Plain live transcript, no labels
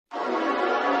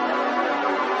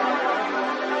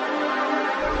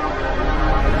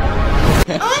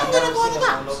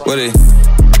What it?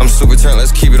 I'm super turned,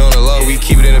 let's keep it on the low. We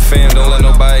keep it in the fam, don't let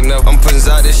nobody know. I'm putting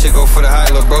out this shit, go for the high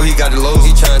low, bro. He got the lows.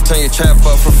 He tryna turn your trap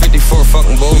up for 54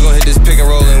 fucking bull. We gon' hit this pick and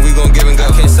roll and we gon' give and go.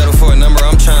 Can't settle for a number,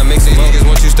 I'm tryna mix it. Niggas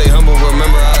want you stay humble,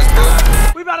 remember I was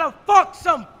broke. We about to fuck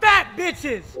some fat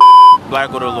bitches.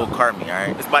 Black with a little cart me,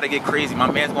 alright? It's about to get crazy.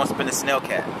 My man's gonna spin a snail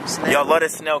cat. Y'all love the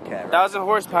snail cat, right? 1,000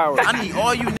 horsepower. I need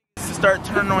all you niggas to start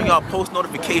turning on y'all post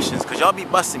notifications, cause y'all be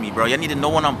busting me, bro. Y'all need to know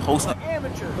when I'm posting.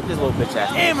 Amateur. Look at this little bitch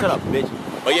ass. Amateur. Shut up, bitch.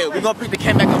 But yeah, we gonna pick the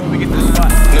cam back up when we get to the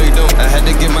spot. No, you don't. I had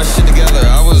to get my shit together.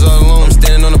 I was all alone. I'm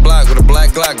standing on the block with a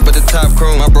black Glock, but the top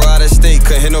chrome. My bro out of state,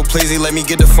 couldn't hit no plays. He let me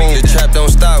get the phone. The trap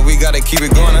don't stop. We gotta keep it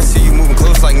going. I see you moving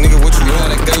close, like nigga, what you doing?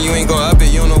 That gun, you ain't gon' up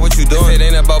it. You don't know what you doing. It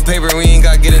ain't about paper. We ain't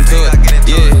gotta get into it.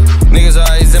 Yeah, niggas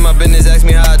always in my business. Ask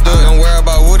me how I do it. Don't worry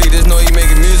about Woody. Just know he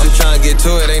making music. Trying to get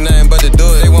to it. Ain't nothing but to do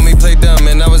it. They want me play dumb,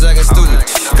 and I was acting stupid.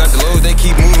 Got the lows. They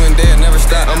keep moving. They'll never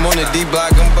stop. I'm on the D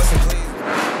block. I'm busting plays.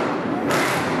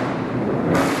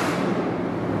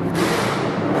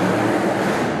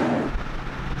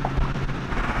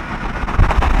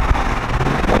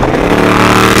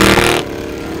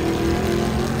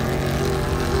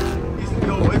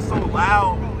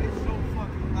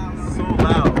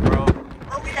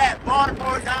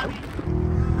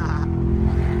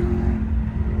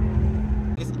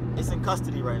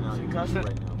 Custody right now.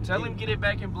 Tell him get it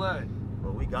back in blood.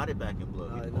 Well, we got it back in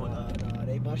blood. No,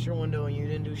 they bust your window and you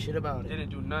didn't do shit about it. They didn't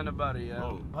do nothing about it,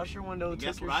 yo. Bust your window,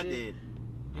 Guess took your what shit. I did?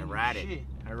 I ratted.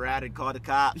 I ratted, called the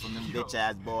cops on them bitch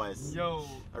ass boys. Yo.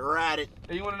 I ratted.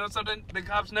 Hey, you wanna know something? The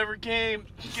cops never came.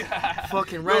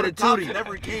 Fucking ratted too.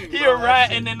 never came. He a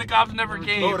rat and then the cops never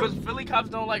came. Because Philly cops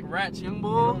don't like rats, young boy.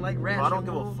 They don't like rats. Bro, I don't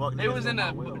give a fuck. They was in the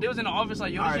office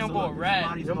like, yo, this young boy a rat.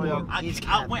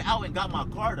 I went out and got my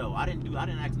car though. I didn't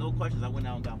ask no questions. I went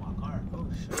out and got my car. Oh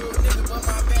shit.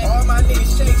 All my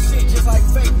niggas shake shit just like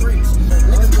fake bricks.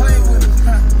 Niggas playing with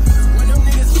us. When them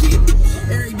niggas shit.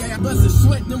 Every day I bust a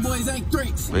sweat, them boys ain't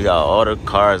drinks. We got all the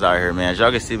cars out here, man. As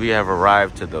y'all can see, we have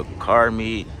arrived to the car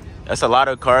meet. That's a lot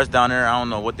of cars down there. I don't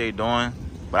know what they doing,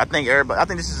 but I think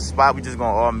this is a spot we just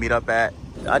gonna all meet up at.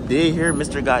 I did hear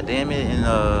Mr. Goddammit and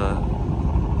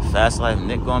Fast Life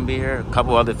Nick gonna be here. A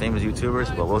couple other famous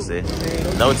YouTubers, but we'll see.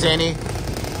 No Tinny.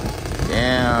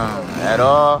 Damn, at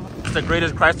all. It's the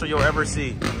greatest Chrysler you'll ever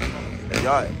see.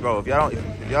 Y'all, bro, if y'all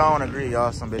don't agree,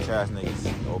 y'all some bitch ass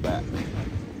niggas. Go back.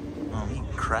 He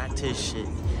cracked his shit.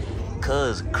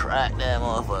 Cuz cracked that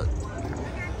motherfucker.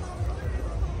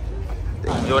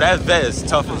 Yo, that vet is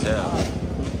tough as hell.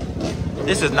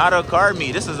 This is not a car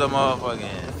meet. This is a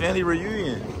motherfucking family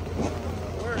reunion.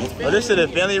 Oh, this is a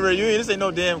family reunion. This ain't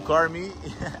no damn car meet.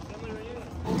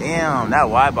 Damn, that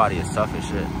wide body is tough as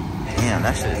shit. Damn,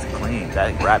 that shit is clean.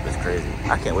 That wrap is crazy.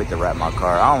 I can't wait to wrap my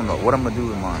car. I don't know what I'm gonna do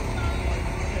with mine.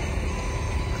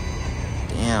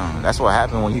 Damn, that's what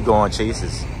happened when you go on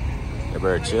chases. You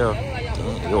better chill.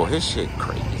 Damn, yo, his shit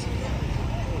crazy.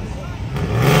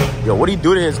 Yo, what'd he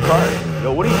do to his car?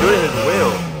 Yo, what'd he do to his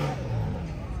wheel?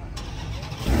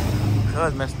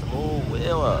 Cuz messed the whole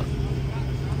wheel up.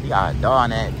 He got a dog on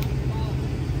that.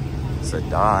 It's a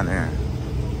dog in there.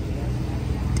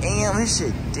 Damn, this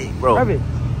shit dick, bro.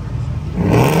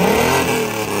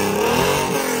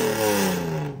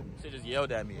 She just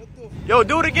yelled at me. Yo,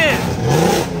 do it again.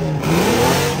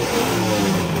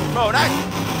 Bro,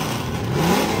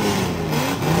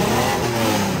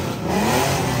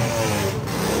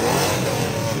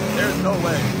 there's no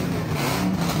way.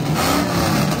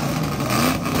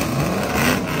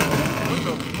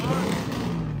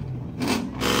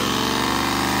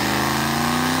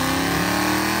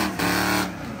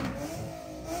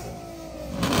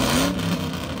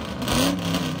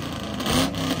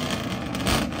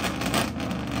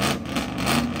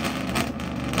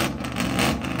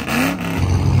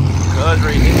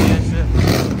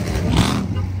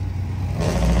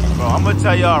 Bro, I'm gonna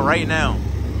tell y'all right now,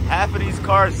 half of these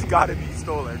cars gotta be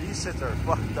stolen. These shits are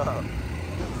fucked up.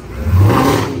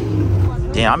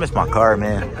 Damn, I miss my car,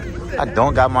 man. I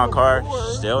don't got my car,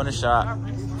 still in the shop.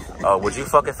 Would you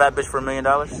fuck a fat bitch for $1 million?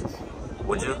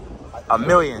 Would you? $1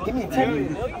 million. Give me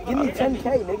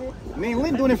 10K, nigga. I mean, we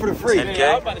ain't doing it for the free.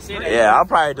 10K? Yeah, I'll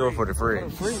probably do it for the free.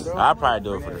 I'll probably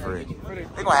do it for the free.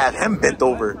 They gonna have him bent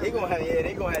over. They gonna have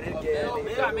his gas.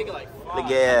 They gotta make it like The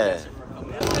gas.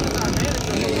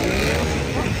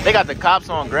 They got the cops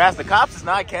on grass. The cops is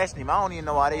not catching him. I don't even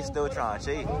know why they still trying to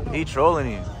chase. He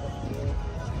trolling him.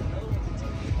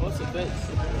 What's the bitch?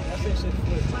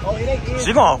 Oh, it ain't.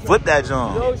 She gonna flip that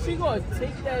joint. Yo, she gonna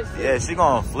take that shit. Yeah, she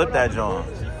gonna flip that joint.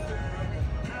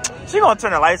 She gonna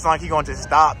turn the lights on. He gonna just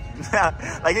stop.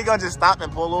 Like he gonna just stop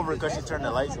and pull over because she turned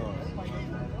the lights on.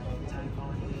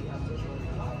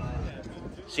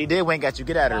 She did wink at you.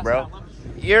 Get at her, bro.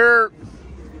 You're...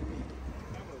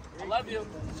 I love you.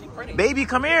 She pretty. Baby,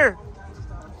 come here.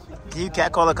 Can you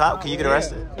cat call a cop? Can you get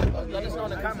arrested? Let us know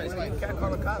in the comments. Can you cat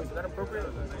call a cop? Is that appropriate?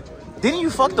 Didn't you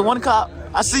fuck the one cop?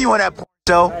 I see you on that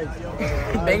show.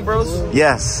 Bang Bros?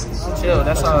 Yes. Chill.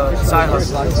 That's a side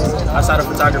hustle. Outside of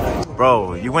photography.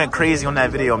 Bro, you went crazy on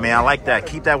that video, man. I like that.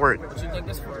 Keep that work. What you think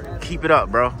this for? Keep it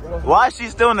up, bro. Why is she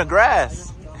still in the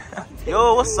grass?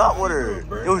 Yo, what's up with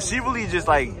her? Yo, she really just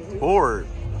like bored.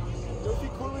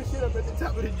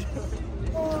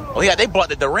 Oh yeah, they brought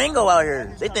the Durango out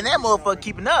here. They think that motherfucker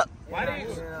keeping up.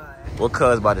 What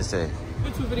cuz about to say?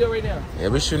 We're shooting video right now. Yeah,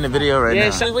 we're shooting the video right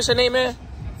now. Yeah, what's your name, man?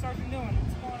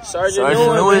 Sergeant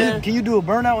Sergeant Newman, man. Can you do a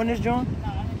burnout on this joint?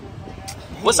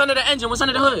 What's under the engine? What's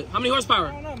under the hood? How many horsepower?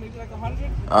 I don't know, maybe like 100.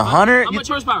 100? How much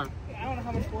horsepower? I don't know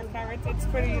how much horsepower. It's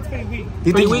pretty weak.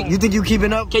 You think you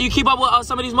keeping up? Can you keep up with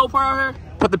some of these Mopar out here?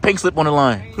 Put the pink slip on the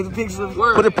line. Put the pink slip.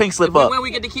 Word. Put the pink slip If we up. win,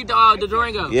 we get to keep the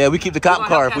Durango. Yeah, we keep the cop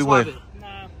car if we win.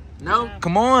 Nah, No?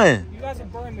 Come on. you guys will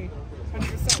burn me.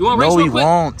 100%. You want to race No, real we quick?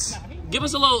 won't. Give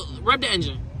us a little, rev the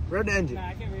engine. Rev the engine. Nah,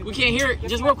 I can't really. We can't hear it.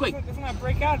 Just real quick. It's not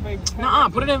break out, baby. Nuh-uh,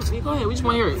 put it in. Go ahead, we just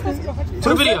want to hear it. For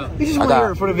the video. You just want to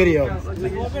hear it for the video.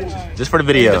 Just for the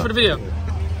video. Just for the video.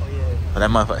 Oh, that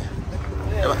motherfucker.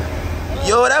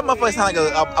 Yo, that motherfucker sound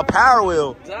like a power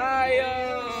wheel.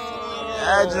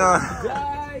 That John.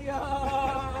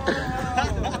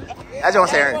 That John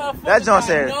saying. That John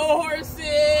saying. No horses.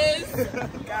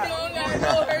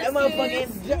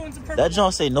 That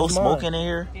John say no smoking in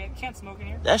here. Yeah, can't smoke in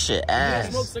here. That shit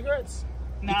ass. Smoke cigarettes?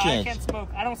 Nah, can't. I can't smoke.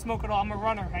 I don't smoke at all. I'm a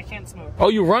runner. I can't smoke. Oh,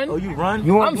 you run? Oh, you run?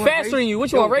 I'm faster than you.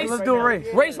 What you want, race? Let's do a race.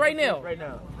 Race right now.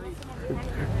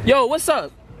 Yo, what's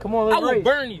up? Come on, I let's will race.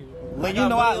 burn you. Like, you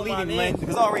know I lead him, man,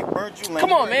 because I already burnt you, man.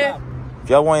 Come on, man. If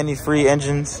y'all want any free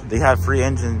engines, they have free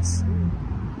engines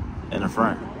in the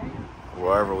front.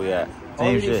 Wherever we at.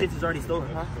 Same shit. is already stolen,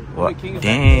 huh? What?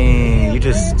 Dang, you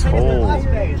just told.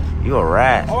 You a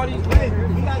rat.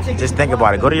 Just think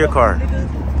about it. Go to your car.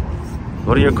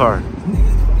 Go to your car.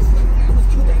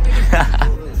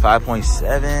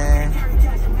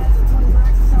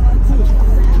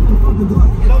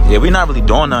 5.7. Yeah, we not really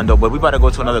doing nothing though, but we about to go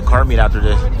to another car meet after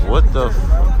this. What the?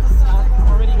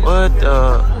 What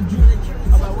the?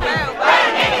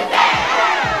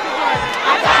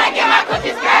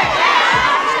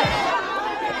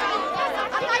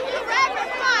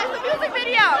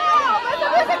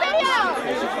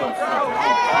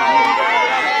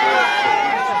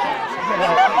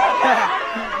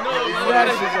 I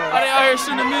didn't out here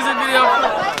shooting a music video.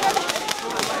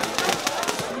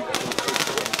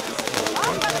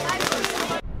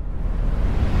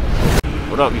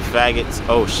 What up, you faggots?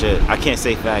 Oh shit, I can't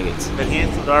say faggots. Got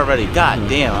canceled already. God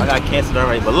damn, I got canceled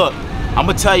already. But look, I'm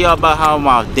gonna tell y'all about how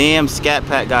my damn Scat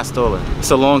Pack got stolen.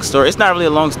 It's a long story. It's not really a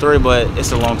long story, but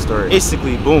it's a long story.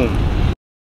 Basically, boom.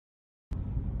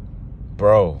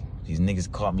 Bro, these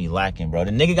niggas caught me lacking, bro.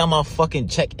 The nigga got my fucking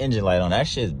check engine light on. That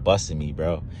shit is busting me,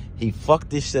 bro. He fucked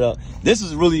this shit up. This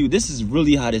is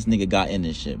really how this nigga got in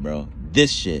this shit, bro.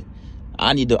 This shit.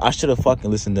 I should have fucking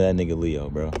listened to that nigga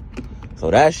Leo, bro. So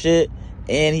that shit,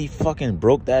 and he fucking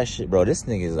broke that shit, bro. This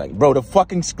nigga is like, bro, the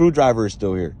fucking screwdriver is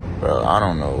still here. Bro, I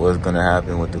don't know what's gonna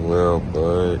happen with the wheel,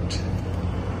 but...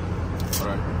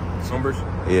 Alright, Sumbers?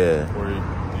 Yeah. Or you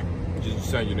just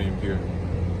sign your name here.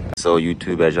 So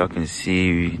YouTube, as y'all can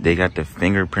see, they got the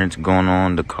fingerprints going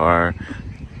on the car.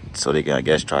 So they can, I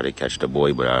guess, try to catch the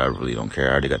boy, but I really don't care.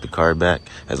 I already got the car back.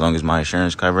 As long as my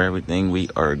insurance cover everything, we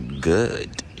are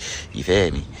good. You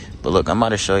feel me? But look, I'm about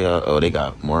to show y'all. Oh, they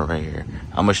got more right here.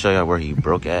 I'm gonna show y'all where he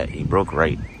broke at. He broke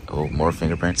right. Oh, more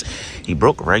fingerprints. He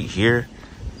broke right here,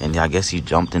 and I guess he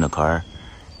jumped in the car.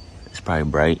 It's probably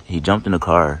bright. He jumped in the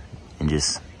car and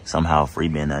just somehow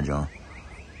freeband that joint.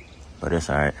 But it's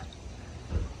alright.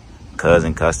 Cuz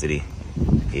in custody.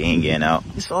 He ain't getting out.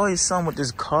 It's always something with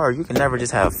this car. You can never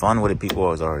just have fun with it. People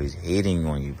are always hating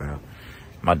on you, bro.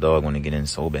 My dog want to get in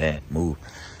so bad. Move.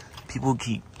 People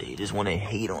they just want to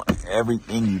hate on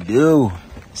everything you do.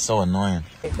 It's so annoying.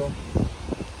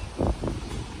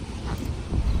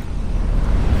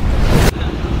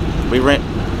 We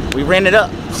ran it up.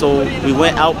 So we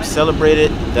went out,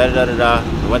 celebrated, da-da-da-da-da.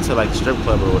 We went to like strip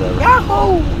club or whatever.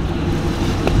 Yahoo!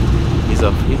 He's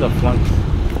a flunk.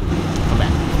 Come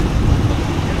back.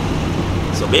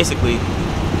 So basically,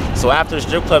 after the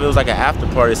strip club, it was like an after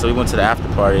party. So we went to the after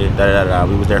party.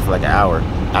 We was there for like an hour.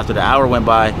 After the hour went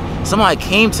by, somebody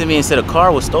came to me and said a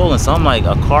car was stolen. So I'm like,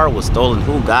 a car was stolen?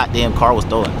 Who goddamn car was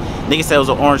stolen? Nigga said it was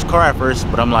an orange car at first,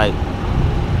 but I'm like,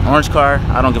 orange car?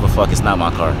 I don't give a fuck. It's not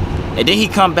my car. And then he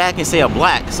come back and say a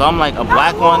black. So I'm like, a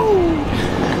black one?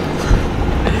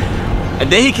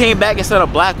 And then he came back and said a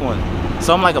black one.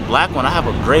 So I'm like, a black one? I have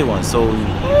a gray one. So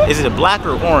is it a black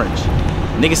or orange?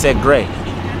 Nigga said gray.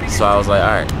 So I was like, all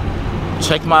right,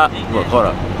 check my, look, hold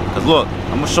up. Cause look,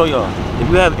 I'm gonna show y'all. If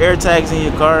you have air tags in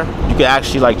your car, you can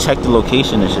actually like check the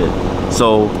location and shit.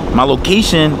 So my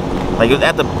location, like it was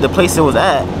at the place it was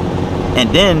at, and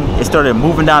then it started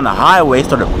moving down the highway, it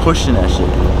started pushing that shit.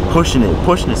 Pushing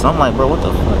it. So I'm like, bro, what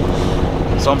the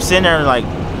fuck? So I'm sitting there like,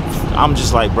 I'm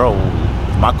just like, bro,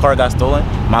 my car got stolen.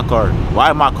 My car,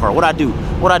 why my car? What I do?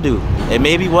 It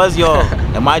maybe was y'all.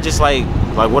 Am I just like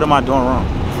what am I doing wrong?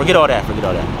 Forget all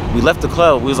that. We left the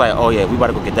club, we was like, oh yeah, we about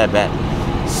to go get that back.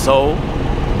 So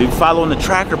we following the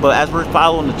tracker, but as we're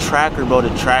following the tracker, bro, the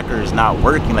tracker is not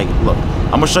working. Like, look,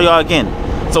 I'm gonna show y'all again.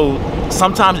 So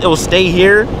sometimes it will stay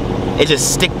here, it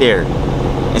just stick there.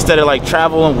 Instead of like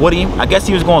traveling with him, I guess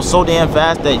he was going so damn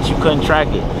fast that you couldn't track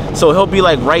it. So he'll be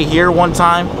like right here one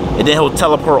time, and then he'll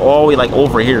teleport all the way like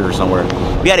over here or somewhere.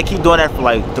 We had to keep doing that for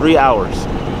like 3 hours.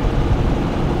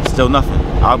 Still nothing.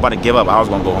 I was about to give up. I was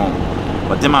gonna go home.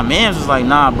 But then my man was like,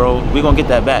 nah, bro, we gonna get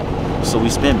that back. So we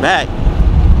spent back,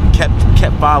 kept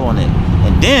following it.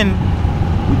 And then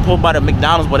we pulled by the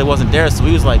McDonald's, but it wasn't there. So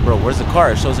he was like, bro, where's the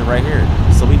car? It shows it right here.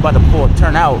 So we about to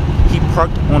turn out. He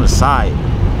parked on the side.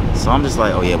 So I'm just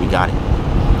like, oh yeah, we got it.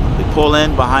 We pull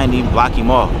in behind him, block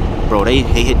him off. Bro, they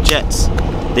hit jets.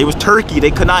 They was turkey.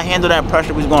 They could not handle that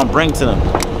pressure we was gonna bring to them.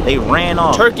 They ran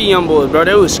off. Turkey young boys, bro.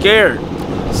 They was scared.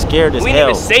 Scared as hell. We didn't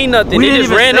even say nothing. We they didn't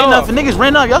just even ran say off. nothing. Niggas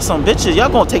ran off. Y'all some bitches. Y'all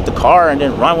gonna take the car and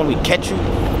then run when we catch you.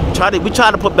 We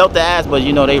tried to put belt the ass, but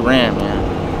you know they ran,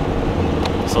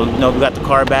 man. So you know we got the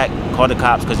car back. Called the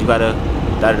cops because you gotta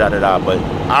da. But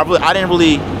I didn't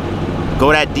really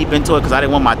go that deep into it because I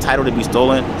didn't want my title to be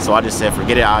stolen. So I just said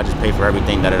forget it. I'll just pay for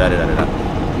everything.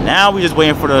 Now we just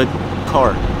waiting for the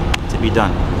car to be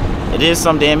done. It is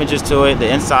some damages to it. The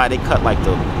inside they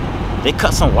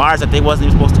cut some wires that they wasn't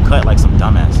even supposed to cut, like some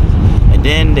dumbasses. And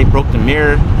then they broke the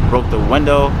mirror, broke the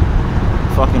window,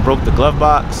 fucking broke the glove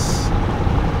box.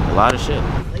 A lot of shit.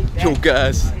 Yo,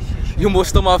 guys, you almost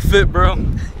stole my fit, bro.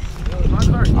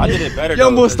 I did it better. You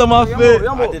almost stole my fit.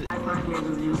 Man,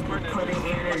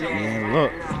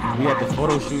 look, we at the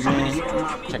photo shoot, man.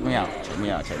 Check me out.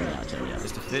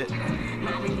 It's the fit.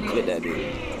 Get that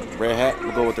dude. Red hat.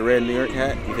 We'll go with the red New York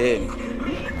hat. You head me. Look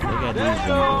at these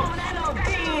young boys.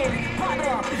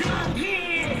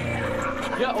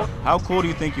 How cool do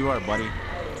you think you are, buddy?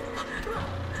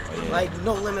 Like,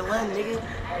 no limit land, nigga.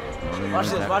 Watch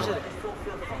this.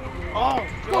 Oh,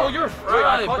 you're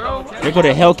fried, bro. They go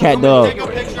to Hellcat dog. Take a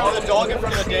picture of the dog in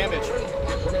front of the damage.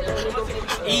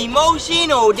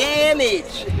 Emotional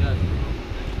damage.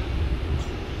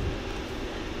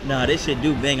 Nah, this shit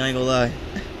do bang, I ain't gonna lie.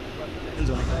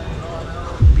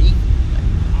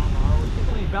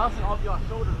 Bouncing off your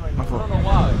shoulders right now. My fault. I don't know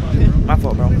why. My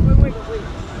fault, bro. Wait.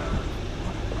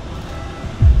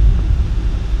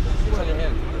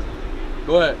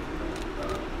 Go ahead.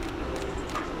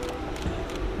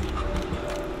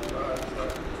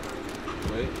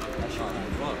 Wait.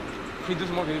 Can you do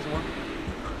some more?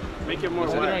 Make it more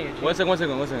wet. One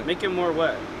second. Make it more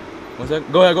wet. One second.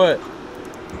 Go ahead.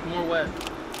 More wet.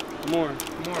 More.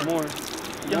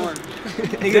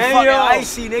 Nigga, fucking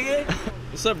icy, nigga.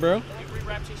 What's up, bro?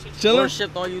 Lord Chilling?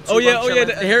 shift on YouTube. Oh yeah,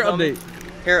 the hair update.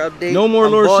 Hair update. No more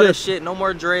I'm Lord bored of shift. shit. No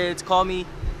more dreads. Call me.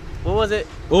 What was it?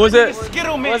 What was it?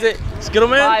 Skittle man. What was it? Skittle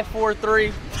man?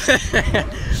 543.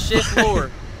 Shift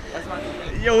Lord.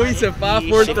 Yo, he said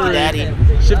 543. Shifty daddy.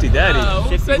 Shifty daddy.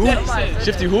 Who said that?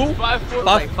 Shifty who?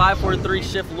 543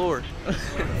 shift Lord.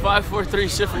 543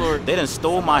 shift lord. They done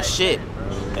stole my shit.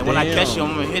 And when I catch you,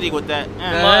 I'm gonna hit it with that.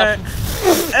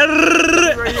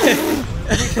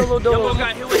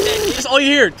 That's all you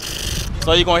hear.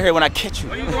 So you're gonna hear when I catch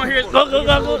you. You gonna hear? Get out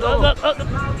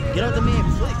the man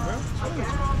flick,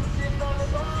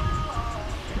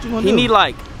 bro. He need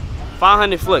like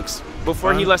 500 flicks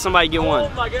before he let somebody get one. Oh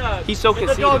my god. He's so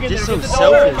conceited. Just so Oh my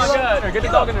selfish. god. Get the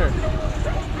dog in there.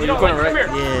 You going right?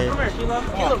 Yeah.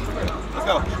 Let's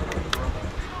go.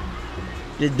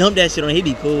 Just dump that shit on him. He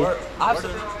be cool. Bro,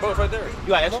 it's right there. You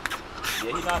got ammo?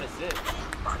 Yeah, he not a sit.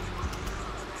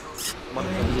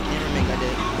 Motherfuckers, a cameraman got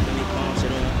that. Let me calm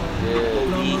shit on.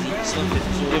 Yeah. Easy, slim fit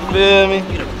for sure. You feel me?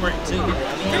 Get a print too.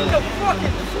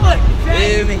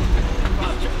 Feel me?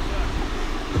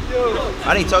 I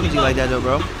ain't talking to you like that though,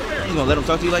 bro. You gonna let him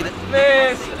talk to you like that?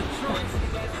 Man.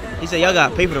 He said y'all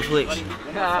gotta pay for the flicks.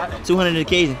 200 an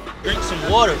occasion. Drink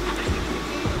some water.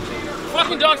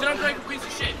 Fucking dogs and I'm drinking a piece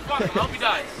of shit. Fuck him. I hope he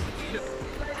dies.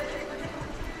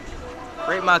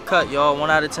 Rate my cut, y'all. 1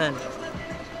 out of 10.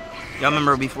 Y'all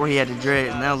remember before he had the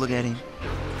dread, now look at him.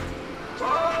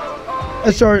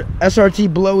 SRT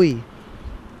blowy.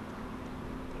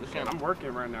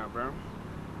 working right now, bro.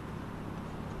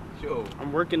 Yo.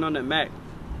 I'm working on the Mac.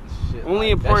 Shit, Only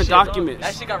like, important that shit, documents.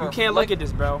 That shit got you can't look at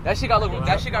this, bro. That shit got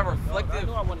reflective.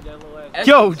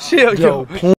 Yo, chill, yo.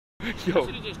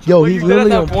 Yo, he's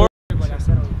literally on porn.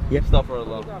 Yep. Stuff for a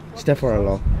low. Step for a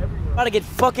low. About to get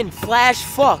fucking flash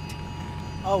fucked.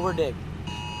 Oh, we're dead.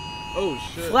 Oh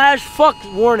shit. Flash fucked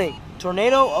warning.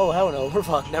 Tornado? Oh hell no, we're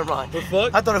fucked. Never mind. We're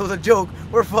fucked? I thought it was a joke.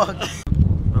 We're fucked.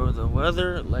 Bro, the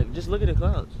weather, like, just look at the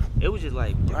clouds. It was just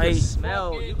like You could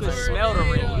smell the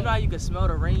rain. You know how you can smell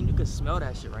the rain? You can smell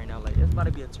that shit right now. Like, it's about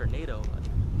to be a tornado.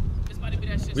 It's about to be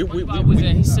that shit. SpongeBob was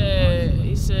in. He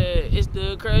said, it's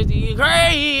the crazy,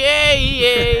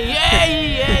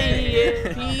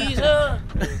 pizza.